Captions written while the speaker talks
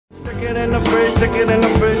Stick it in the fridge, stick it in the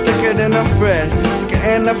fridge, stick it in the fridge, stick it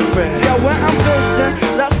in the fridge. Yo, when I'm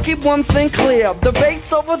fishing, let's keep one thing clear. The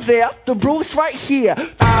bait's over there, the brew's right here.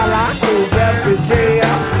 I like cool beverage,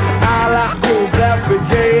 I like cool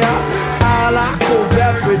beverage, I like cool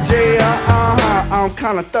beverage, I'm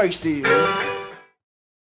kinda thirsty. Hey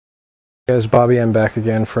guys, Bobby M back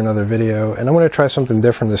again for another video, and I'm going to try something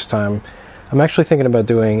different this time. I'm actually thinking about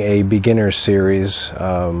doing a beginner series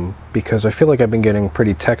because I feel like I've been getting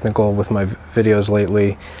pretty technical with my videos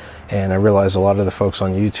lately, and I realize a lot of the folks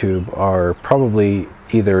on YouTube are probably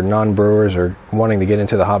either non-brewers or wanting to get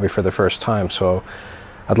into the hobby for the first time. So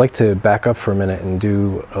I'd like to back up for a minute and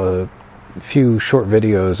do a few short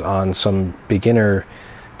videos on some beginner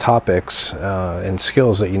topics and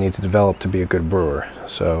skills that you need to develop to be a good brewer.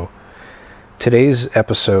 So today's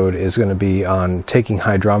episode is going to be on taking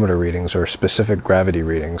hydrometer readings or specific gravity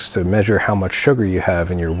readings to measure how much sugar you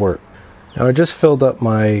have in your wort. Now I just filled up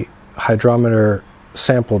my hydrometer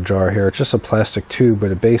sample jar here. It's just a plastic tube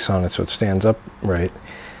with a base on it so it stands upright.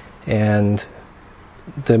 And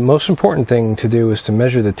the most important thing to do is to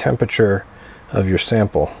measure the temperature of your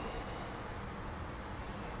sample.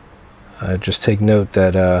 Just take note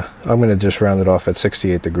that I'm going to just round it off at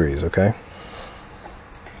 68 degrees, okay?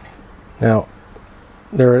 Now,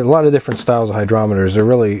 there are a lot of different styles of hydrometers. They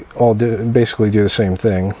really all basically do the same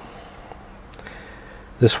thing.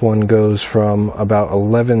 This one goes from about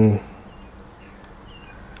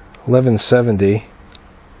 1170, you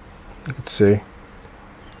can see,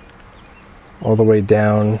 all the way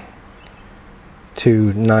down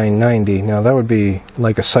to 990. Now that would be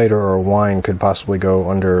like a cider or a wine could possibly go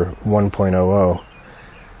under 1.00.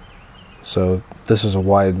 So this is a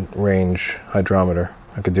wide range hydrometer.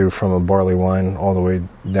 I could do from a barley wine all the way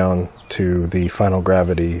down to the final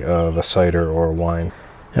gravity of a cider or a wine.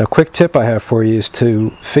 Now, a quick tip I have for you is to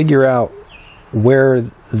figure out where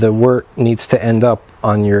the wort needs to end up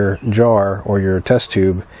on your jar or your test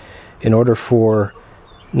tube in order for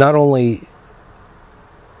not only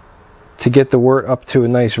to get the wort up to a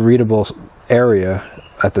nice readable area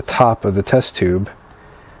at the top of the test tube,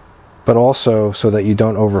 but also so that you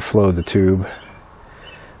don't overflow the tube.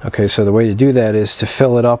 Okay, so the way to do that is to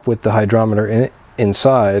fill it up with the hydrometer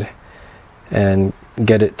inside and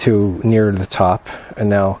get it to near the top. And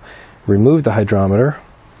now remove the hydrometer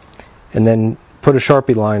and then put a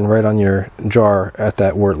Sharpie line right on your jar at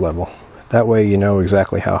that wort level. That way you know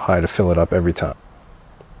exactly how high to fill it up every time.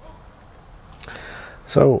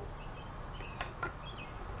 So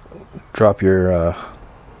drop your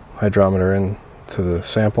hydrometer into the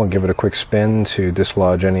sample and give it a quick spin to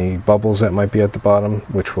dislodge any bubbles that might be at the bottom,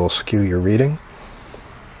 which will skew your reading.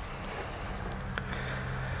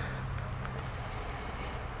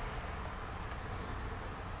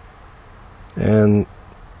 And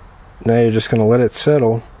now you're just going to let it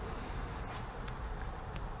settle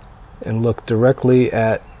and look directly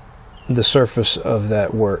at the surface of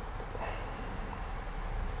that wort.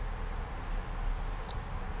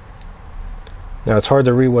 Now it's hard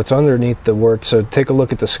to read what's underneath the wort, so take a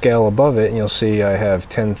look at the scale above it and you'll see I have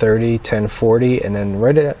 1030, 1040, and then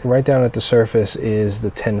right down at the surface is the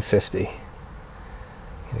 1050.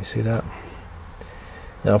 Can you see that?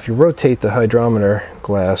 Now if you rotate the hydrometer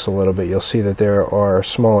glass a little bit, you'll see that there are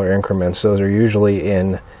smaller increments. Those are usually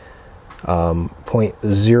in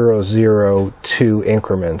 0.002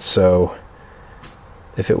 increments. So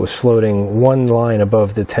if it was floating one line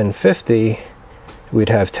above the 1050, we'd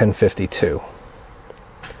have 1052.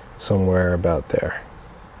 Somewhere about there.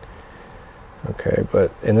 Okay,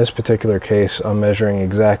 but in this particular case I'm measuring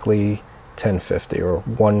exactly 1050 or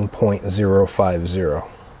 1.050.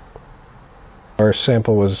 Our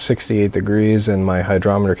sample was 68 degrees and my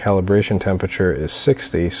hydrometer calibration temperature is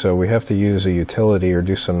 60, so we have to use a utility or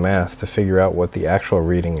do some math to figure out what the actual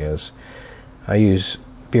reading is. I use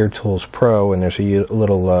Beard Tools Pro, and there's a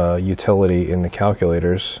little utility in the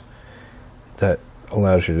calculators that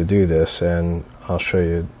allows you to do this, and I'll show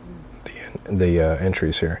you the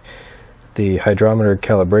entries here. The hydrometer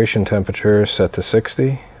calibration temperature is set to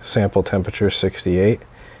 60, sample temperature 68,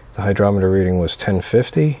 the hydrometer reading was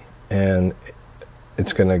 1050, and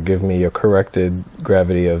it's going to give me a corrected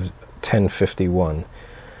gravity of 1051.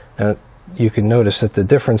 Now you can notice that the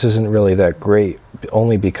difference isn't really that great,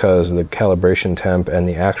 only because the calibration temp and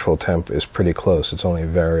the actual temp is pretty close. It's only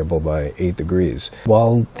variable by 8 degrees.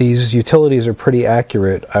 While these utilities are pretty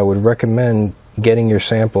accurate, I would recommend getting your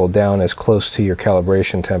sample down as close to your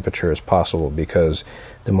calibration temperature as possible, because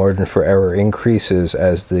the margin for error increases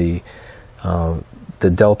as the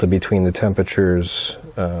delta between the temperatures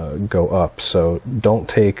go up. So don't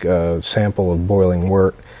take a sample of boiling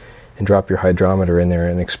wort and drop your hydrometer in there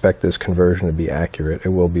and expect this conversion to be accurate. It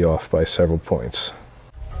will be off by several points.